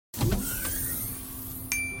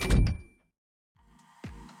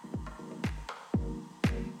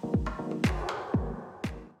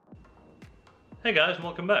Hey guys,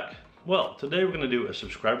 welcome back. Well, today we're going to do a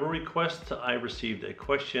subscriber request. I received a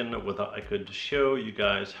question whether I could show you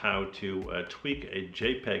guys how to tweak a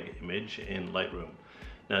JPEG image in Lightroom.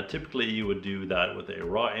 Now, typically you would do that with a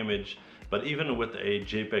raw image, but even with a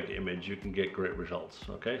JPEG image, you can get great results.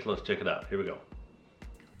 Okay, so let's check it out. Here we go.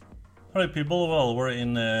 Alright people, well, we're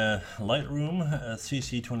in Lightroom,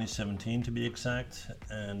 CC 2017 to be exact,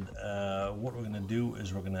 and what we're going to do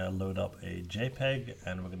is we're going to load up a JPEG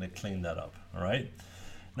and we're going to clean that up. Alright,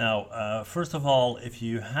 now first of all, if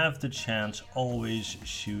you have the chance, always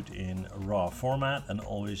shoot in raw format and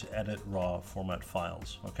always edit raw format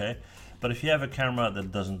files, okay? But if you have a camera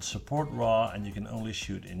that doesn't support raw and you can only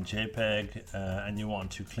shoot in JPEG and you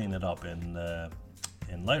want to clean it up in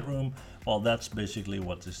Lightroom, well, that's basically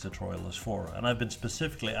what this tutorial is for, and I've been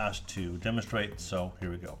specifically asked to demonstrate, so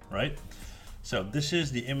here we go. Right, so this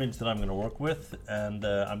is the image that I'm going to work with, and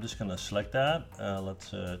I'm just going to select that.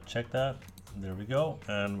 Let's check that. There we go,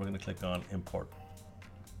 and we're going to click on import.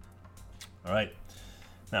 All right,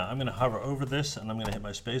 now I'm going to hover over this and I'm going to hit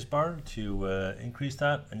my space bar to increase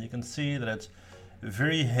that, and you can see that it's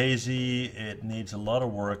very hazy, it needs a lot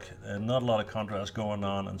of work and not a lot of contrast going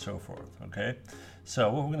on and so forth. Okay,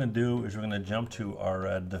 so what we're going to do is we're going to jump to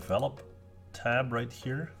our develop tab right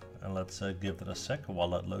here, and let's give it a sec while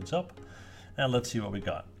that loads up, and let's see what we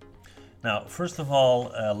got. Now first of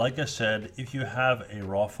all, like I said, if you have a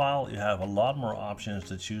raw file you have a lot more options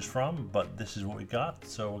to choose from, but this is what we got,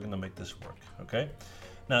 so we're going to make this work. Okay,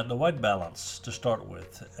 now the white balance to start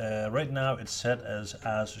with, right now it's set as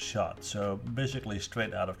shot, so basically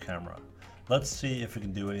straight out of camera. Let's see if we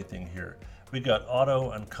can do anything here. We got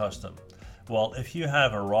auto and custom. Well, if you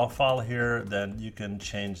have a raw file here, then you can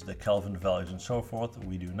change the Kelvin values and so forth.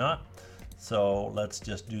 We do not, so let's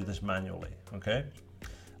just do this manually. Okay,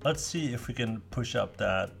 let's see if we can push up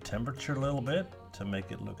that temperature a little bit to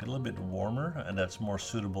make it look a little bit warmer, and that's more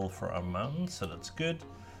suitable for our mountains, so that's good.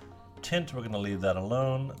 Tint, we're going to leave that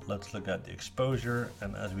alone. Let's look at the exposure,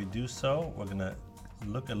 and as we do so, we're going to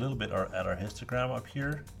look a little bit at our histogram up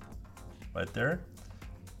here, right there.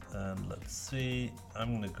 And let's see, I'm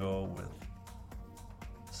going to go with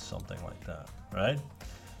something like that. Right,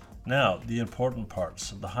 now the important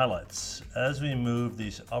parts, the highlights. As we move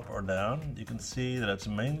these up or down, you can see that it's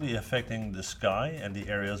mainly affecting the sky and the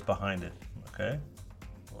areas behind it. Okay,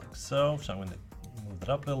 like so. So I'm going to move it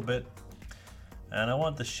up a little bit. And I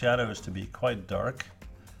want the shadows to be quite dark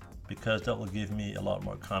because that will give me a lot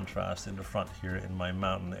more contrast in the front here in my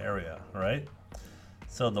mountain area, right?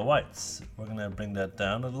 So the whites, we're going to bring that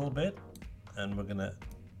down a little bit, and we're going to,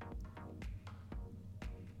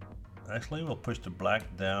 actually we'll push the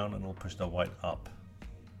black down and we'll push the white up,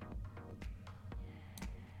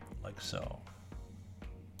 like so.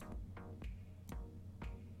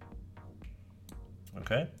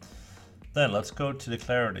 Okay. Then let's go to the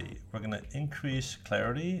clarity. We're going to increase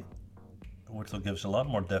clarity, which will give us a lot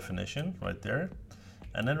more definition right there.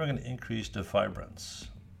 And then we're going to increase the vibrance.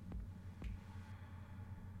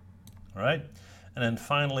 All right. And then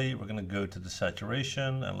finally, we're going to go to the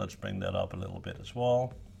saturation, and let's bring that up a little bit as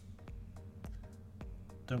well.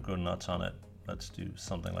 Don't go nuts on it. Let's do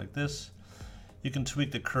something like this. You can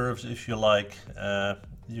tweak the curves if you like.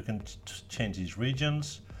 You can change these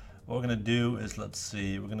regions. What we're going to do is, let's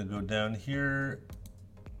see, we're going to go down here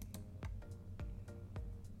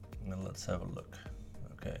and let's have a look.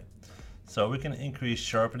 Okay, so we can increase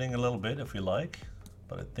sharpening a little bit if we like,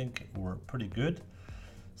 but I think we're pretty good.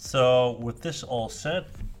 So with this all set,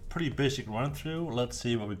 pretty basic run through, let's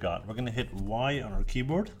see what we got. We're going to hit Y on our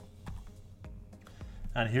keyboard,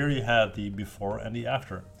 and here you have the before and the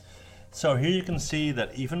after. So here you can see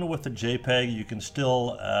that even with the JPEG, you can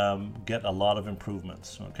still get a lot of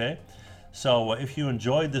improvements. Okay, so if you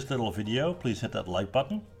enjoyed this little video, please hit that like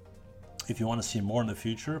button. If you want to see more in the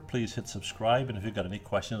future, please hit subscribe, and if you've got any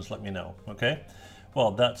questions, let me know. Okay,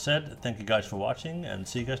 well, that said, thank you guys for watching, and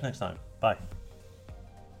see you guys next time. Bye.